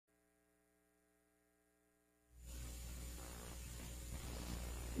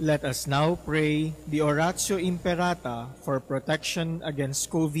Let us now pray the Oratio Imperata for protection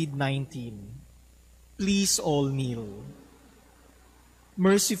against COVID-19. Please all kneel.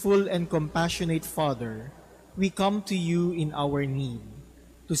 Merciful and compassionate Father, we come to you in our need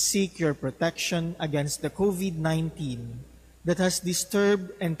to seek your protection against the COVID-19 that has disturbed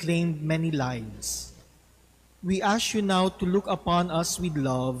and claimed many lives. We ask you now to look upon us with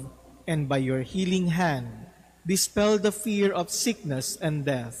love and by your healing hand, dispel the fear of sickness and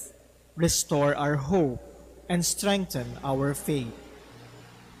death, restore our hope, and strengthen our faith.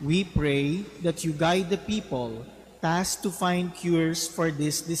 We pray that you guide the people tasked to find cures for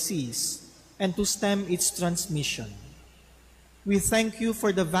this disease and to stem its transmission. We thank you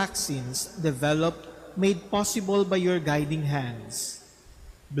for the vaccines developed, made possible by your guiding hands.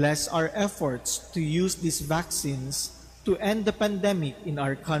 Bless our efforts to use these vaccines to end the pandemic in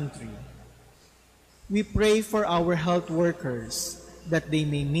our country. We pray for our health workers that they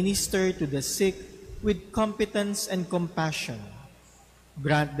may minister to the sick with competence and compassion.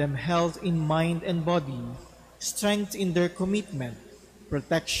 Grant them health in mind and body, strength in their commitment,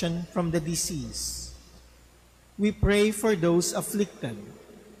 protection from the disease. We pray for those afflicted.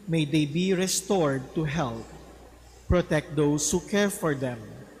 May they be restored to health. Protect those who care for them.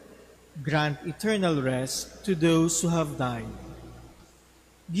 Grant eternal rest to those who have died.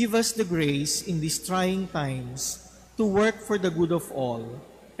 Give us the grace in these trying times to work for the good of all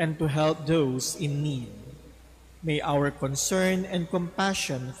and to help those in need. May our concern and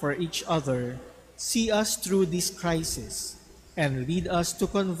compassion for each other see us through this crisis and lead us to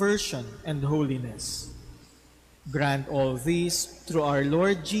conversion and holiness. Grant all this through our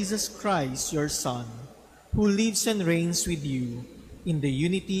Lord Jesus Christ, your Son, who lives and reigns with you in the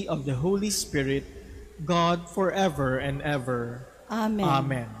unity of the Holy Spirit, God forever and ever. Amen.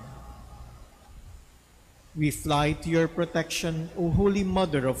 Amen. We fly to your protection, O Holy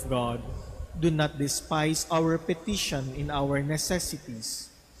Mother of God. Do not despise our petition in our necessities,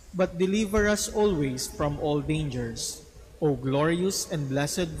 but deliver us always from all dangers, O glorious and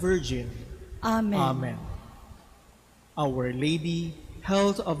blessed Virgin. Amen. Amen. Our Lady,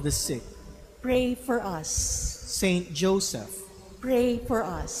 health of the sick, Pray for us. Saint Joseph, Pray for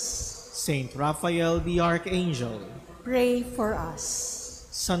us. Saint Raphael the Archangel, Pray for us.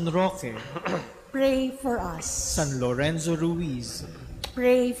 San Roque, Pray for us. San Lorenzo Ruiz,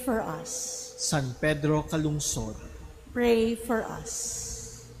 Pray for us. San Pedro Calungsod, Pray for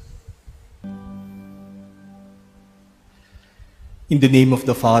us. In the name of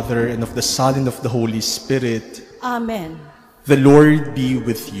the Father, and of the Son, and of the Holy Spirit. Amen. The Lord be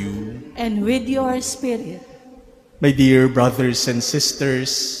with you. And with your spirit. My dear brothers and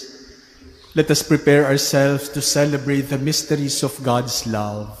sisters, let us prepare ourselves to celebrate the mysteries of God's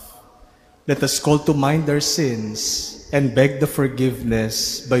love. Let us call to mind our sins and beg the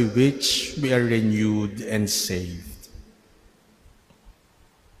forgiveness by which we are renewed and saved.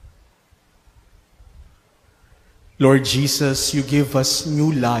 Lord Jesus, you give us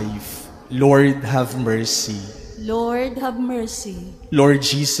new life. Lord, have mercy. Lord, have mercy. Lord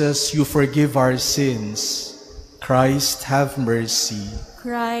Jesus, you forgive our sins. Christ, have mercy.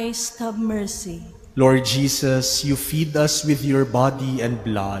 Christ, have mercy. Lord Jesus, you feed us with your body and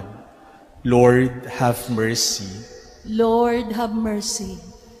blood. Lord, have mercy. Lord, have mercy.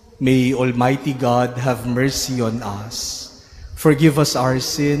 May Almighty God have mercy on us, forgive us our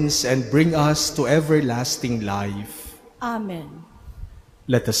sins, and bring us to everlasting life. Amen.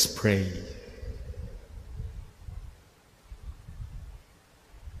 Let us pray.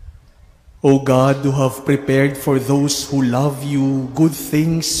 O God, who have prepared for those who love you good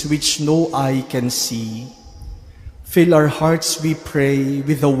things which no eye can see, fill our hearts, we pray,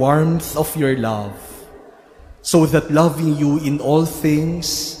 with the warmth of your love, so that loving you in all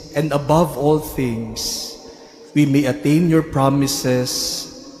things and above all things, we may attain your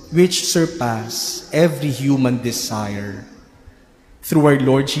promises which surpass every human desire. Through our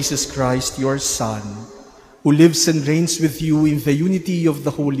Lord Jesus Christ, your Son, who lives and reigns with you in the unity of the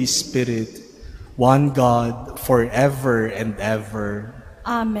Holy Spirit, one God, forever and ever.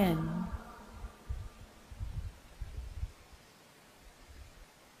 Amen.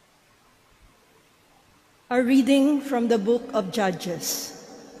 A reading from the book of Judges.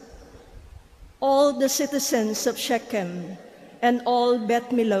 All the citizens of Shechem and all Beth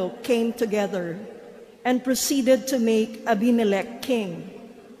Millo came together and proceeded to make Abimelech king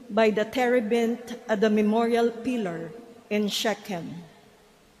by the terebinth at the memorial pillar in Shechem.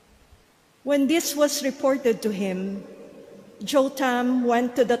 When this was reported to him, Jotham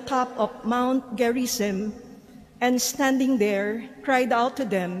went to the top of Mount Gerizim and standing there cried out to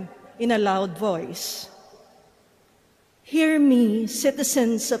them in a loud voice, Hear me,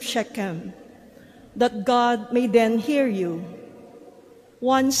 citizens of Shechem, that God may then hear you.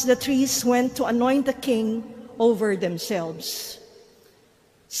 Once the trees went to anoint a king over themselves.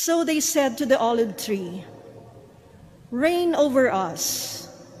 So they said to the olive tree, "Reign over us."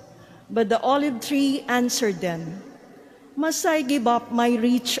 But the olive tree answered them, "Must I give up my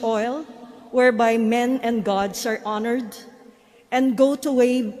rich oil, whereby men and gods are honored, and go to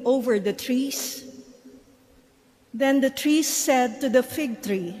wave over the trees?" Then the trees said to the fig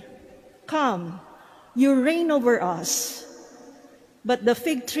tree, "Come, you reign over us." But the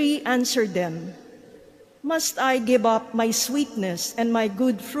fig tree answered them, "Must I give up my sweetness and my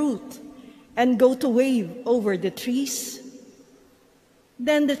good fruit, and go to wave over the trees?"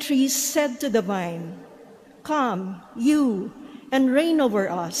 Then the trees said to the vine, "Come, you, and reign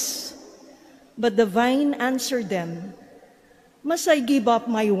over us." But the vine answered them, "Must I give up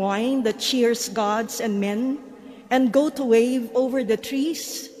my wine that cheers gods and men, and go to wave over the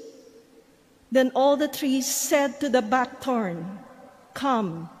trees?" Then all the trees said to the buckthorn,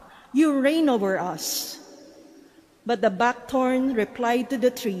 "Come, you reign over us." But the buckthorn replied to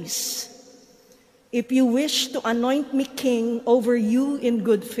the trees, "If you wish to anoint me king over you in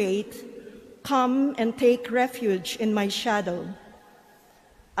good faith, come and take refuge in my shadow.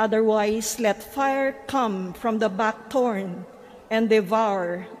 Otherwise, let fire come from the buckthorn and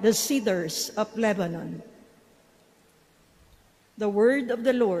devour the cedars of Lebanon." The word of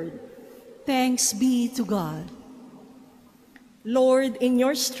the Lord. Thanks be to God. Lord, in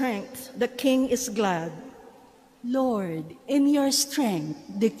your strength, the king is glad. Lord, in your strength,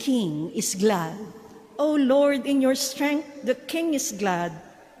 the king is glad. O Lord, in your strength, the king is glad.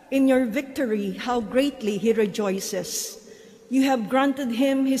 In your victory, how greatly he rejoices. You have granted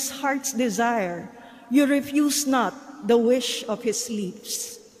him his heart's desire. You refuse not the wish of his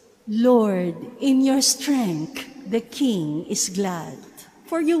lips. Lord, in your strength, the king is glad.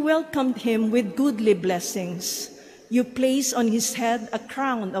 For you welcomed him with goodly blessings. You placed on his head a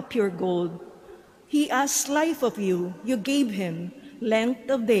crown of pure gold. He asked life of you. You gave him length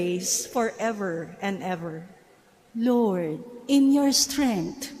of days forever and ever. Lord, in your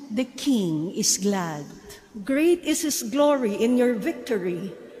strength, the king is glad. Great is his glory in your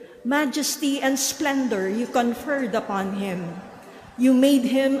victory. Majesty and splendor you conferred upon him. You made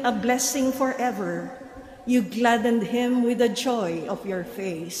him a blessing forever. You gladdened him with the joy of your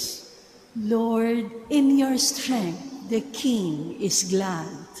face. Lord, in your strength, the king is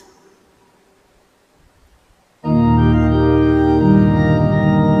glad.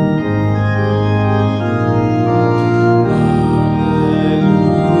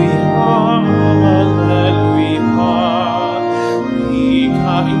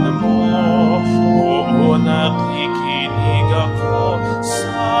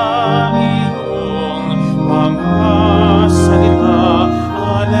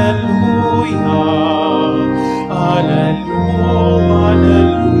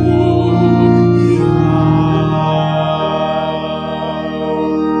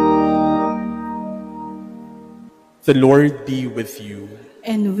 The Lord be with you.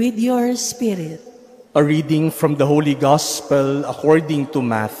 And with your spirit. A reading from the Holy Gospel according to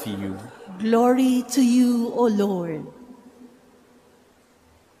Matthew. Glory to you, O Lord.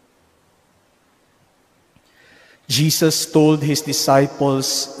 Jesus told his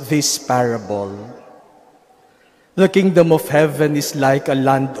disciples this parable. The kingdom of heaven is like a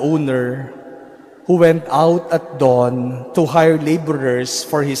landowner who went out at dawn to hire laborers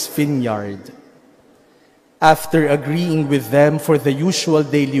for his vineyard. After agreeing with them for the usual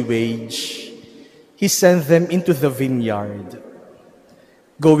daily wage, he sent them into the vineyard.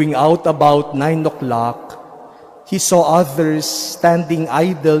 Going out about 9 o'clock, he saw others standing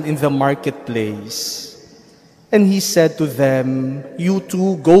idle in the marketplace. And he said to them, "You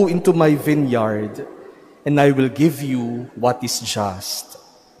too go into my vineyard, and I will give you what is just."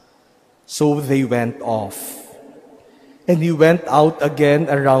 So they went off. And he went out again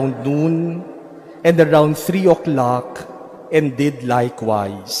around noon and around 3 o'clock, and did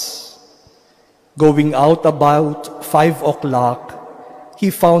likewise. Going out about 5 o'clock,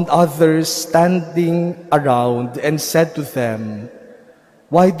 he found others standing around and said to them,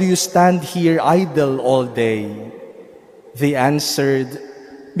 "Why do you stand here idle all day?" They answered,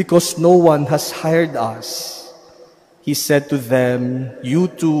 "Because no one has hired us." He said to them, "You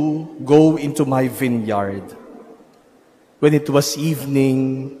too go into my vineyard." When it was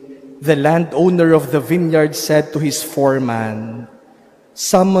evening, the landowner of the vineyard said to his foreman,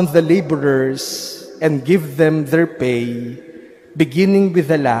 "Summon the laborers and give them their pay, beginning with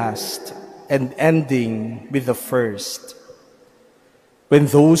the last and ending with the first." When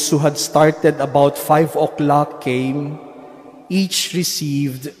those who had started about 5 o'clock came, each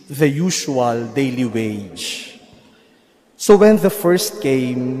received the usual daily wage. So when the first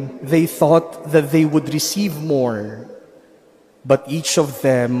came, they thought that they would receive more, but each of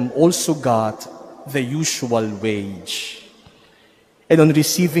them also got the usual wage. And on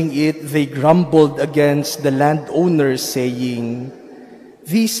receiving it, they grumbled against the landowners, saying,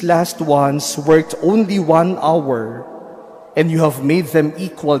 "These last ones worked only 1 hour, and you have made them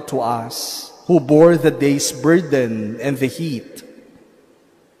equal to us, who bore the day's burden and the heat."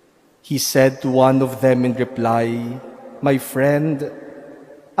 He said to one of them in reply, "My friend,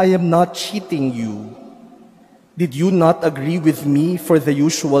 I am not cheating you. Did you not agree with me for the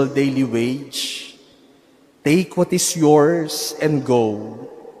usual daily wage? Take what is yours and go.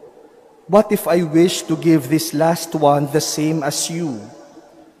 What if I wish to give this last one the same as you?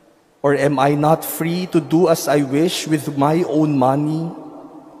 Or am I not free to do as I wish with my own money?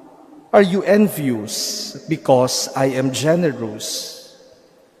 Are you envious because I am generous?"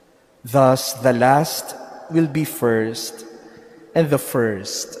 Thus the last will be first, and the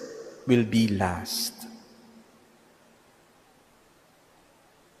first will be last.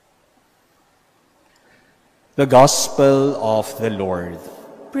 The Gospel of the Lord.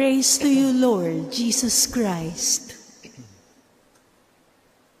 Praise to you, Lord Jesus Christ.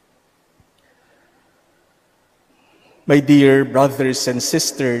 My dear brothers and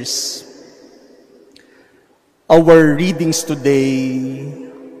sisters, our readings today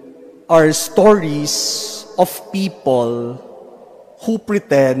are stories of people who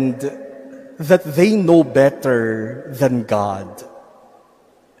pretend that they know better than God.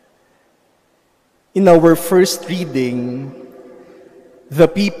 In our first reading, the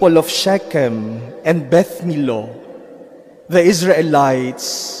people of Shechem and Beth Milo, the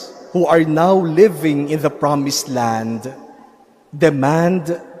Israelites who are now living in the promised land,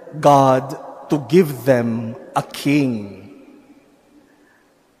 demand God to give them a king.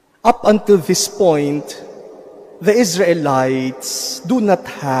 Up until this point, the Israelites do not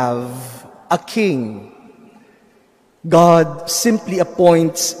have a king. God simply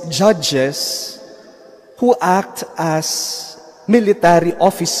appoints judges who act as military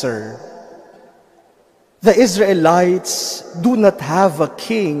officer. The Israelites do not have a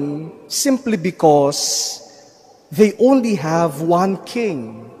king simply because they only have one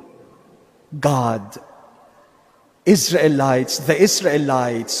king, God. The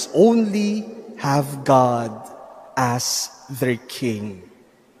Israelites only have God as their king.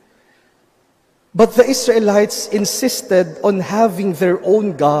 But the Israelites insisted on having their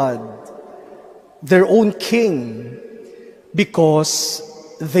own God, their own king, because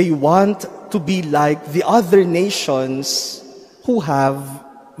they want to be like the other nations who have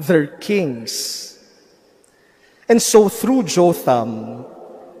their kings. And so through Jotham,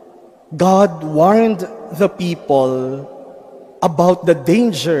 God warned the people about the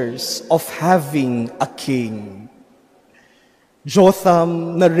dangers of having a king.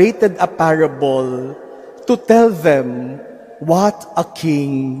 Jotham narrated a parable to tell them what a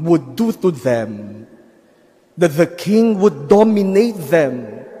king would do to them, that the king would dominate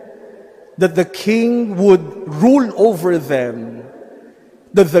them, that the king would rule over them,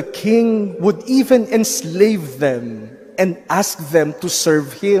 that the king would even enslave them and ask them to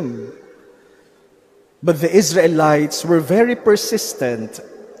serve him. But the Israelites were very persistent.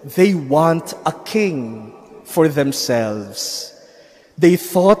 They want a king for themselves. They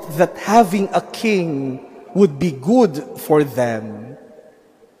thought that having a king would be good for them.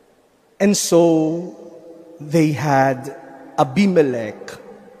 And so they had Abimelech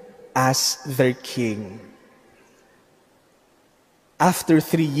as their king. After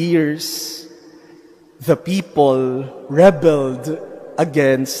 3 years, the people rebelled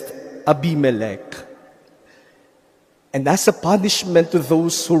against Abimelech. And as a punishment to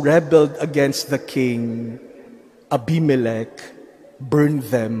those who rebelled against the king, Abimelech burned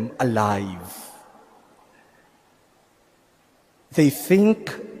them alive. They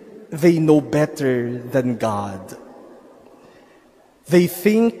think they know better than God. They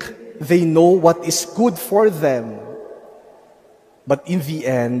think they know what is good for them. But in the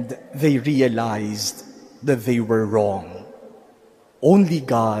end, they realized that they were wrong. Only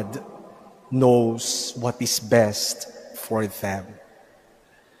God knows what is best for them.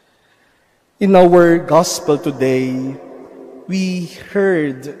 In our gospel today, we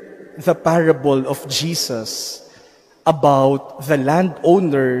heard the parable of Jesus about the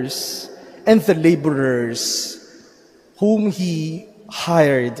landowners and the laborers whom he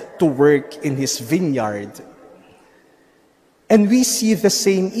hired to work in his vineyard. And we see the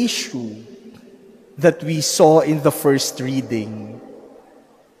same issue that we saw in the first reading.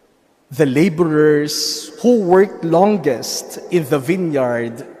 The laborers who worked longest in the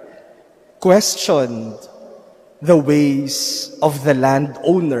vineyard questioned the ways of the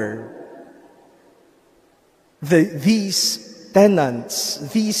landowner. These tenants,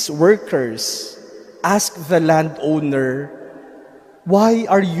 these workers, asked the landowner, "Why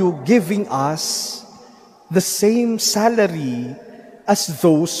are you giving us the same salary as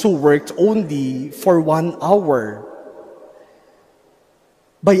those who worked only for 1 hour?"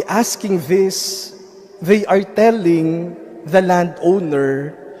 By asking this, they are telling the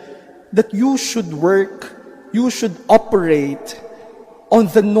landowner that you should operate on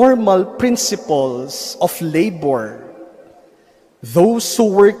the normal principles of labor. Those who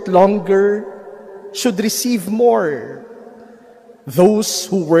work longer should receive more. Those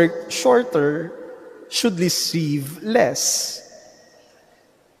who work shorter should receive less.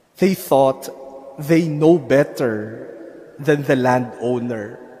 They thought they know better than the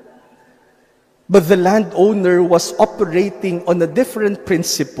landowner. But the landowner was operating on a different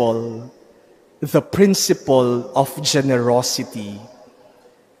principle, the principle of generosity.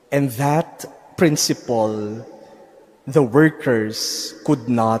 And that principle, the workers could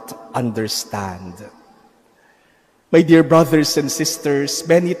not understand. My dear brothers and sisters,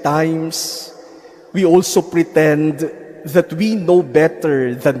 many times we also pretend that we know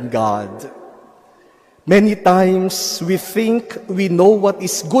better than God. Many times we think we know what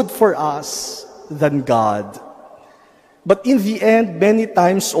is good for us than God. But in the end, many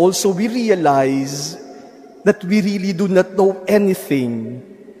times also we realize that we really do not know anything,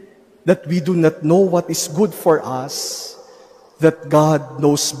 that we do not know what is good for us, that God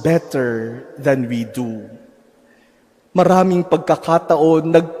knows better than we do. Maraming pagkakataon,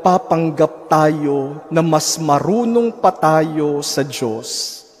 nagpapanggap tayo na mas marunong pa tayo sa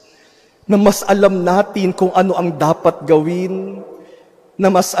Diyos, na mas alam natin kung ano ang dapat gawin,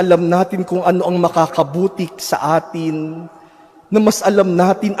 na mas alam natin kung ano ang makakabuti sa atin, na mas alam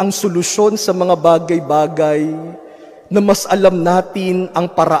natin ang solusyon sa mga bagay-bagay, na mas alam natin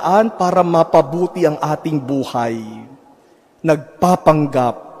ang paraan para mapabuti ang ating buhay.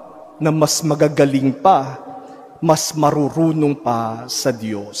 Nagpapanggap na mas magagaling pa, mas marurunong pa sa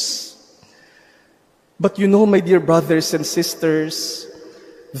Diyos. But you know, my dear brothers and sisters,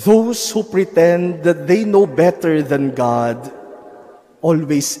 those who pretend that they know better than God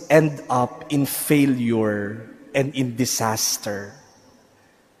always end up in failure and in disaster.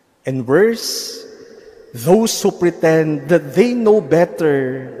 And worse, those who pretend that they know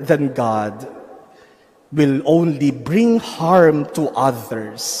better than God will only bring harm to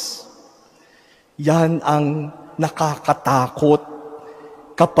others. Yan ang nakakatakot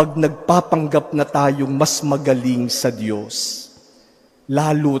kapag nagpapanggap na tayong mas magaling sa Diyos.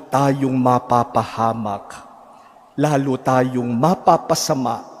 Lalo tayong mapapahamak, lalo tayong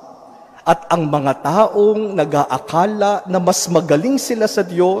mapapasama, at ang mga taong nag-aakala na mas magaling sila sa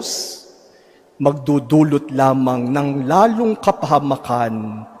Diyos, magdudulot lamang ng lalong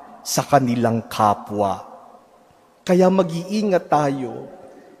kapahamakan sa kanilang kapwa. Kaya mag-iingat tayo.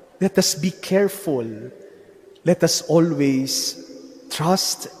 Let us be careful. Let us always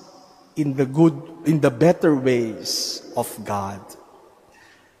trust in the better ways of God.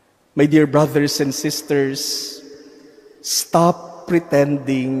 My dear brothers and sisters, stop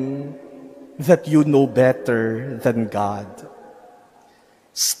pretending that you know better than God.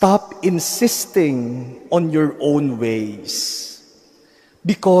 Stop insisting on your own ways,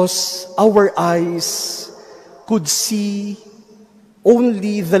 because our eyes could see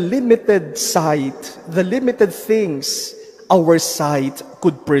only the limited sight, the limited things our sight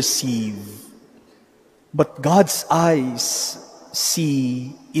could perceive. But God's eyes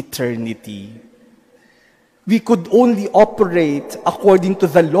see eternity. We could only operate according to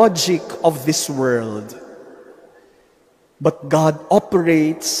the logic of this world. But God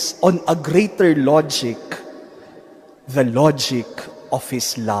operates on a greater logic, the logic of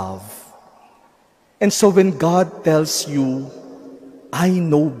His love. And so when God tells you, I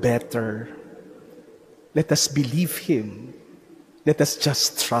know better, let us believe Him. Let us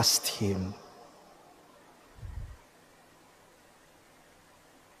just trust Him.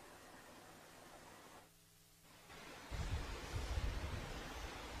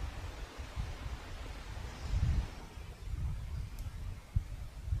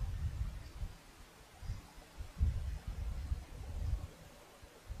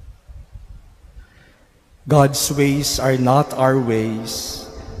 God's ways are not our ways,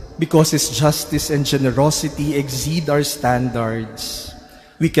 because His justice and generosity exceed our standards.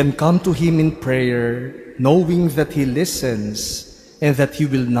 We can come to Him in prayer, knowing that He listens and that He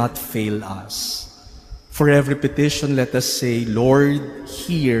will not fail us. For every petition, let us say, Lord,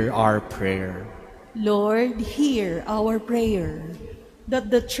 hear our prayer. Lord, hear our prayer. That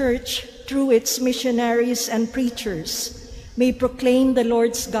the Church, through its missionaries and preachers, may proclaim the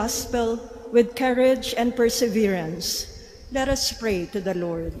Lord's gospel with courage and perseverance. Let us pray to the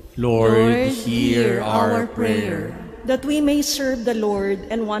Lord. Lord, hear our prayer. That we may serve the Lord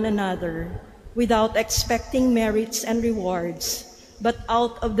and one another without expecting merits and rewards, but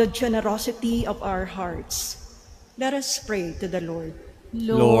out of the generosity of our hearts. Let us pray to the Lord.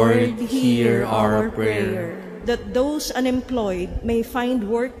 Lord, hear our prayer. That those unemployed may find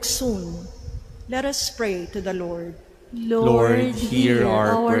work soon. Let us pray to the Lord. Lord, hear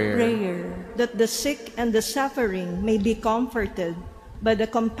our prayer. That the sick and the suffering may be comforted by the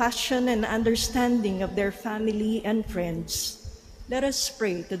compassion and understanding of their family and friends. Let us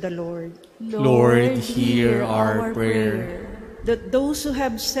pray to the Lord. Lord, hear our prayer. That those who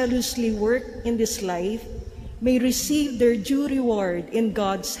have zealously worked in this life may receive their due reward in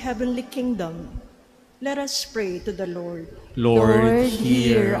God's heavenly kingdom. Let us pray to the Lord. Lord,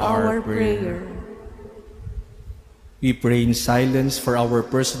 hear our prayer. We pray in silence for our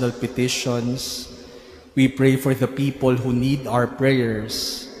personal petitions. We pray for the people who need our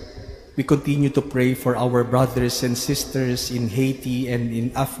prayers. We continue to pray for our brothers and sisters in Haiti and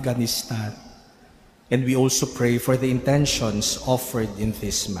in Afghanistan. And we also pray for the intentions offered in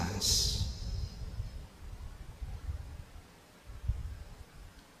this Mass.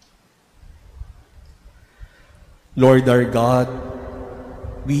 Lord our God,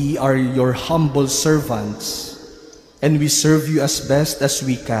 we are your humble servants, and we serve you as best as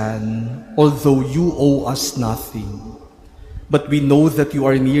we can, although you owe us nothing. But we know that you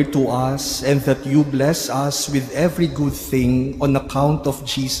are near to us and that you bless us with every good thing on account of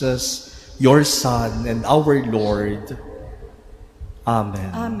Jesus, your Son and our Lord.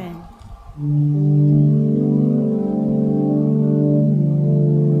 Amen. Amen.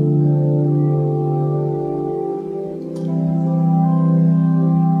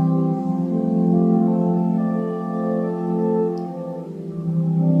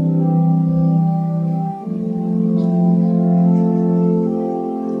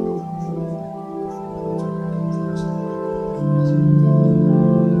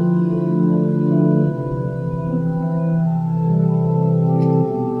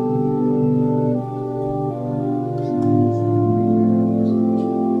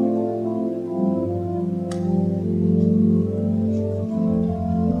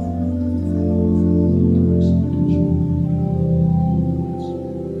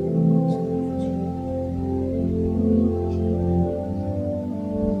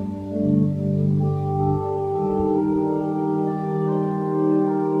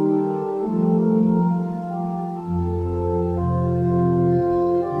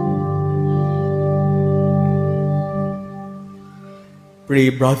 Pray,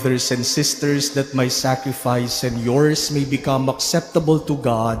 brothers and sisters, that my sacrifice and yours may become acceptable to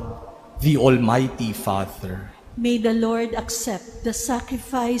God, the Almighty Father. May the Lord accept the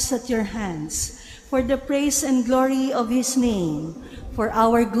sacrifice at your hands for the praise and glory of his name, for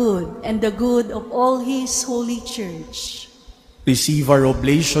our good and the good of all his holy church. Receive our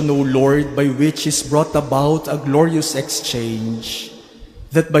oblation, O Lord, by which is brought about a glorious exchange,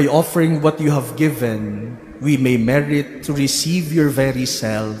 that by offering what you have given, we may merit to receive your very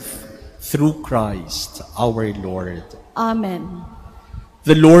self, through Christ our Lord. Amen.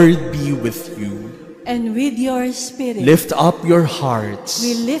 The Lord be with you. And with your spirit. Lift up your hearts.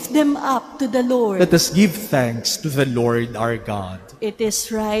 We lift them up to the Lord. Let us give thanks to the Lord our God. It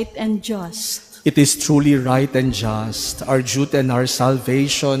is right and just. It is truly right and just, our duty and our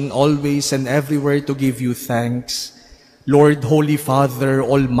salvation, always and everywhere to give you thanks, Lord, Holy Father,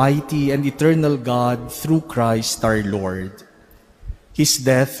 Almighty and Eternal God, through Christ our Lord. His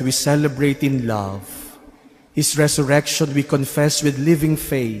death we celebrate in love. His resurrection we confess with living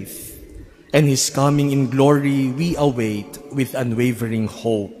faith. And his coming in glory we await with unwavering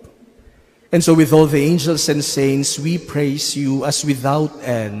hope. And so with all the angels and saints we praise you as without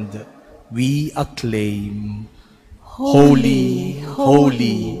end we acclaim. Holy,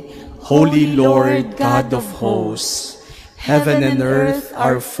 holy, holy Lord God of hosts, heaven and earth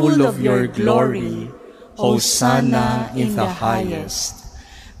are full of your glory. Hosanna in the highest.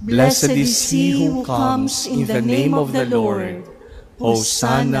 Blessed is he who comes in the name of the Lord.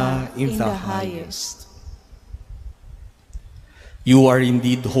 Hosanna in the highest. You are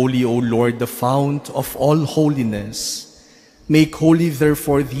indeed holy, O Lord, the fount of all holiness. Make holy,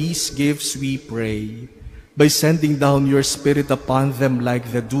 therefore, these gifts, we pray, by sending down your Spirit upon them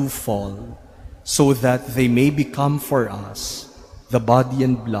like the dewfall, so that they may become for us the body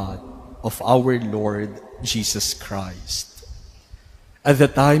and blood of our Lord Jesus Christ. At the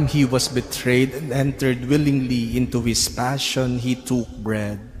time he was betrayed and entered willingly into his passion, he took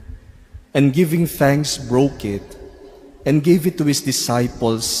bread, and giving thanks broke it, and gave it to his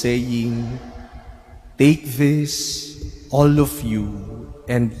disciples, saying, "Take this, all of you,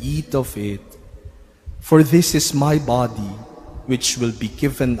 and eat of it, for this is my body, which will be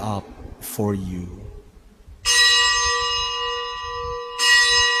given up for you."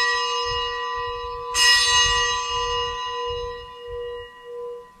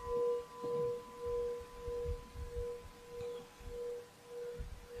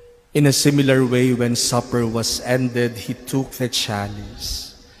 In a similar way, when supper was ended, he took the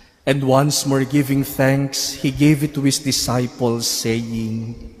chalice, and once more giving thanks, he gave it to his disciples,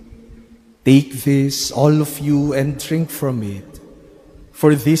 saying, "Take this, all of you, and drink from it,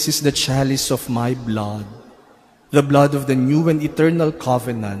 for this is the chalice of my blood, the blood of the new and eternal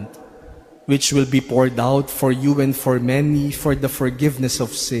covenant, which will be poured out for you and for many for the forgiveness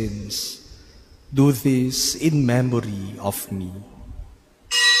of sins. Do this in memory of me."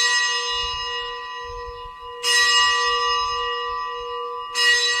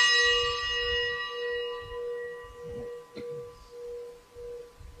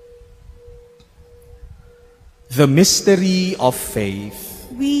 The mystery of faith.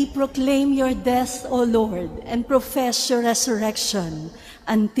 We proclaim your death, O Lord, and profess your resurrection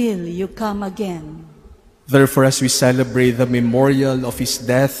until you come again. Therefore, as we celebrate the memorial of his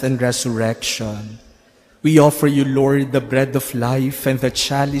death and resurrection, we offer you, Lord, the bread of life and the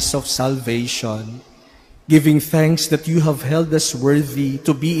chalice of salvation, giving thanks that you have held us worthy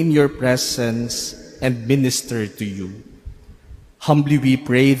to be in your presence and minister to you. Humbly we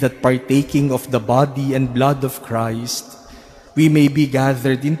pray that partaking of the body and blood of Christ, we may be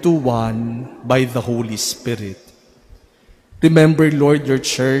gathered into one by the Holy Spirit. Remember, Lord, your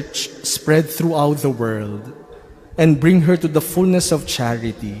church spread throughout the world, and bring her to the fullness of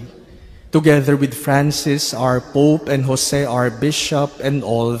charity, together with Francis, our Pope, and Jose, our Bishop, and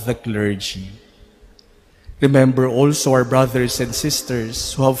all the clergy. Remember also our brothers and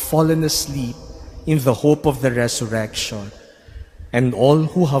sisters who have fallen asleep in the hope of the resurrection, and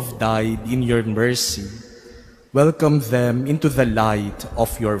all who have died in your mercy. Welcome them into the light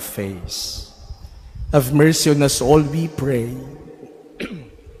of your face. Have mercy on us all, we pray,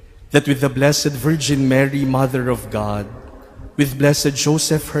 that with the Blessed Virgin Mary, Mother of God, with Blessed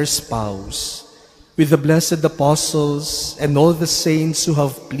Joseph, her spouse, with the blessed apostles and all the saints who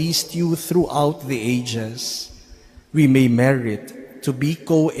have pleased you throughout the ages, we may merit to be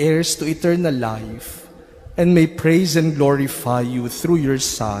co-heirs to eternal life, and may praise and glorify you through your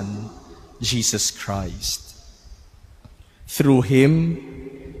Son, Jesus Christ. Through him,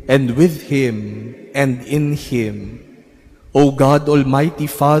 and with him, and in him, O God, Almighty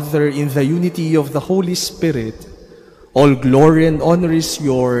Father, in the unity of the Holy Spirit, all glory and honor is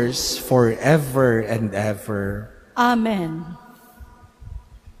yours forever and ever. Amen.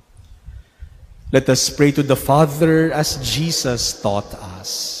 Let us pray to the Father as Jesus taught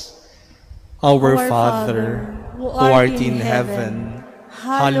us. Our Father, who art in heaven,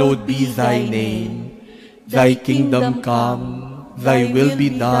 hallowed be thy name. Thy kingdom come, thy will be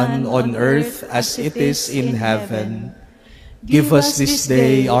done on earth as it is in heaven. Give us this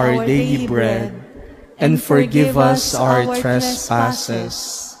day our daily bread, and forgive us our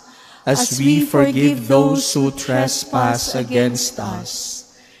trespasses, as we forgive those who trespass against us.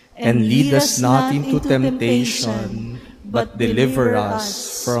 And lead us not into temptation, but deliver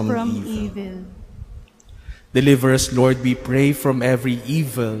us from evil. Deliver us, Lord, we pray, from every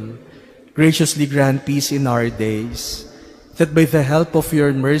evil. Graciously grant peace in our days, that by the help of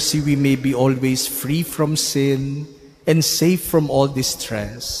your mercy we may be always free from sin and safe from all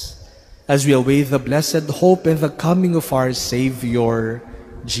distress, as we await the blessed hope and the coming of our Savior,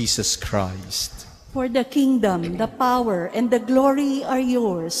 Jesus Christ. For the kingdom, the power, and the glory are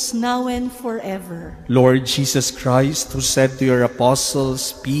yours, now and forever. Lord Jesus Christ, who said to your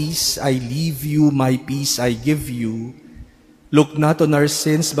apostles, "Peace I leave you, my peace I give you," look not on our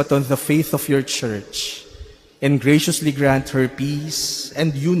sins, but on the faith of your church, and graciously grant her peace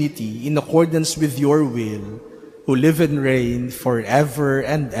and unity in accordance with your will, who live and reign forever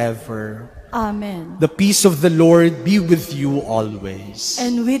and ever. Amen. The peace of the Lord be with you always.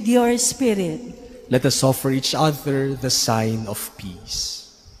 And with your spirit. Let us offer each other the sign of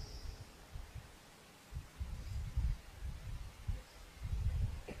peace.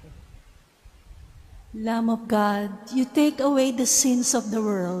 Lamb of God, you take away the sins of the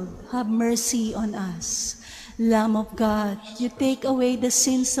world. Have mercy on us. Lamb of God, you take away the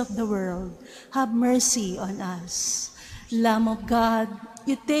sins of the world. Have mercy on us. Lamb of God,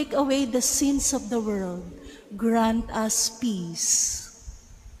 you take away the sins of the world. Grant us peace.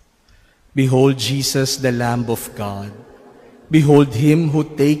 Behold Jesus, the Lamb of God. Behold him who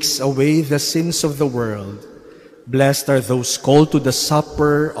takes away the sins of the world. Blessed are those called to the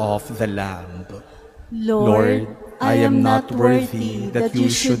supper of the Lamb. Lord, I am not worthy that you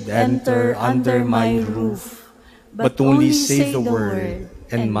should enter under my roof, but only say the word,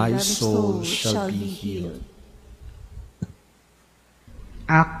 and my soul shall be healed.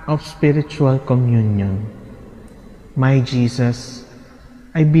 Act of spiritual communion. My Jesus,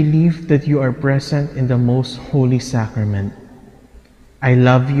 I believe that you are present in the most holy sacrament. I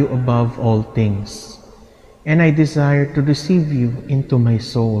love you above all things, and I desire to receive you into my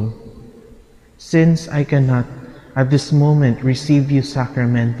soul. Since I cannot at this moment receive you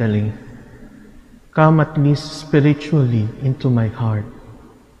sacramentally, come at least spiritually into my heart.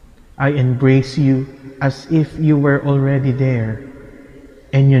 I embrace you as if you were already there,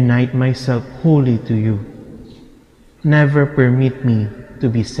 and unite myself wholly to you. Never permit me to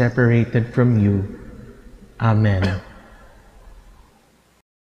be separated from you. Amen.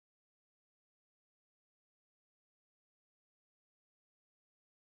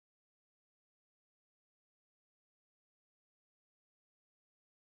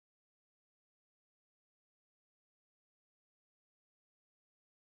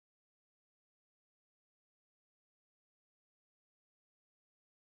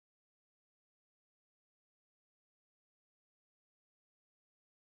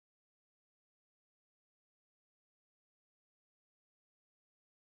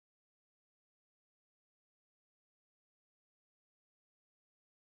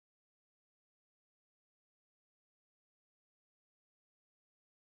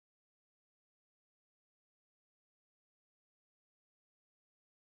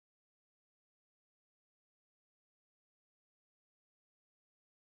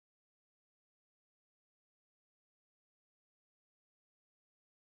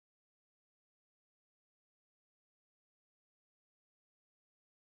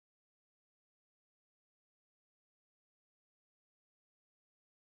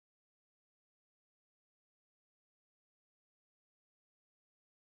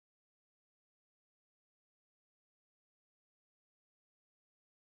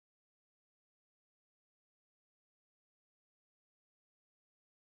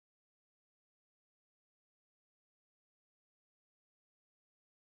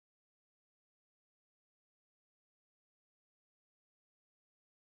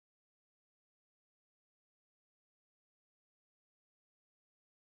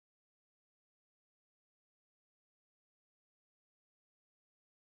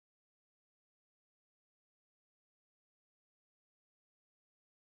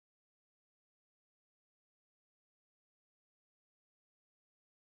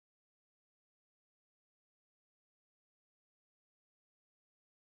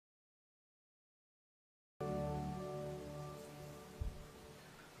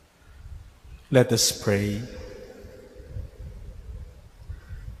 Let us pray.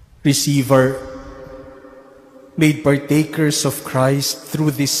 Receiver, made partakers of Christ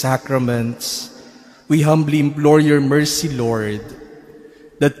through these sacraments, we humbly implore your mercy, Lord,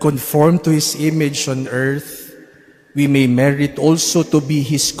 that conform to his image on earth, we may merit also to be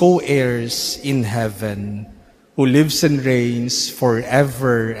his co-heirs in heaven, who lives and reigns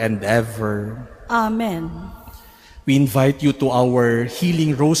forever and ever. Amen. We invite you to our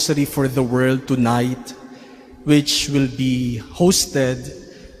healing rosary for the world tonight, which will be hosted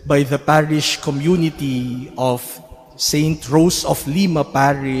by the parish community of St. Rose of Lima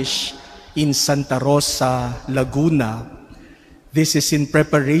Parish in Santa Rosa, Laguna. This is in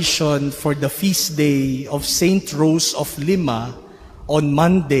preparation for the feast day of St. Rose of Lima on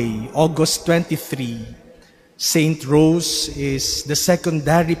Monday, August 23. St. Rose is the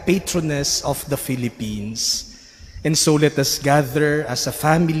secondary patroness of the Philippines. And so let us gather as a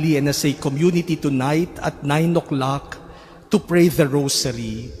family and as a community tonight at 9 o'clock to pray the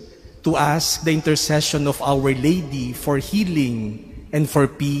Rosary, to ask the intercession of Our Lady for healing and for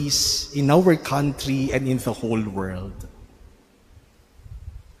peace in our country and in the whole world.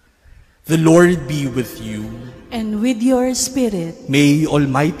 The Lord be with you. And with your spirit. May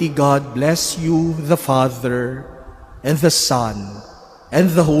Almighty God bless you, the Father, and the Son, and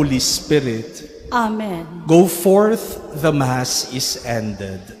the Holy Spirit. Amen. Go forth, the Mass is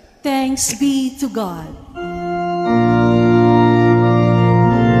ended. Thanks be to God.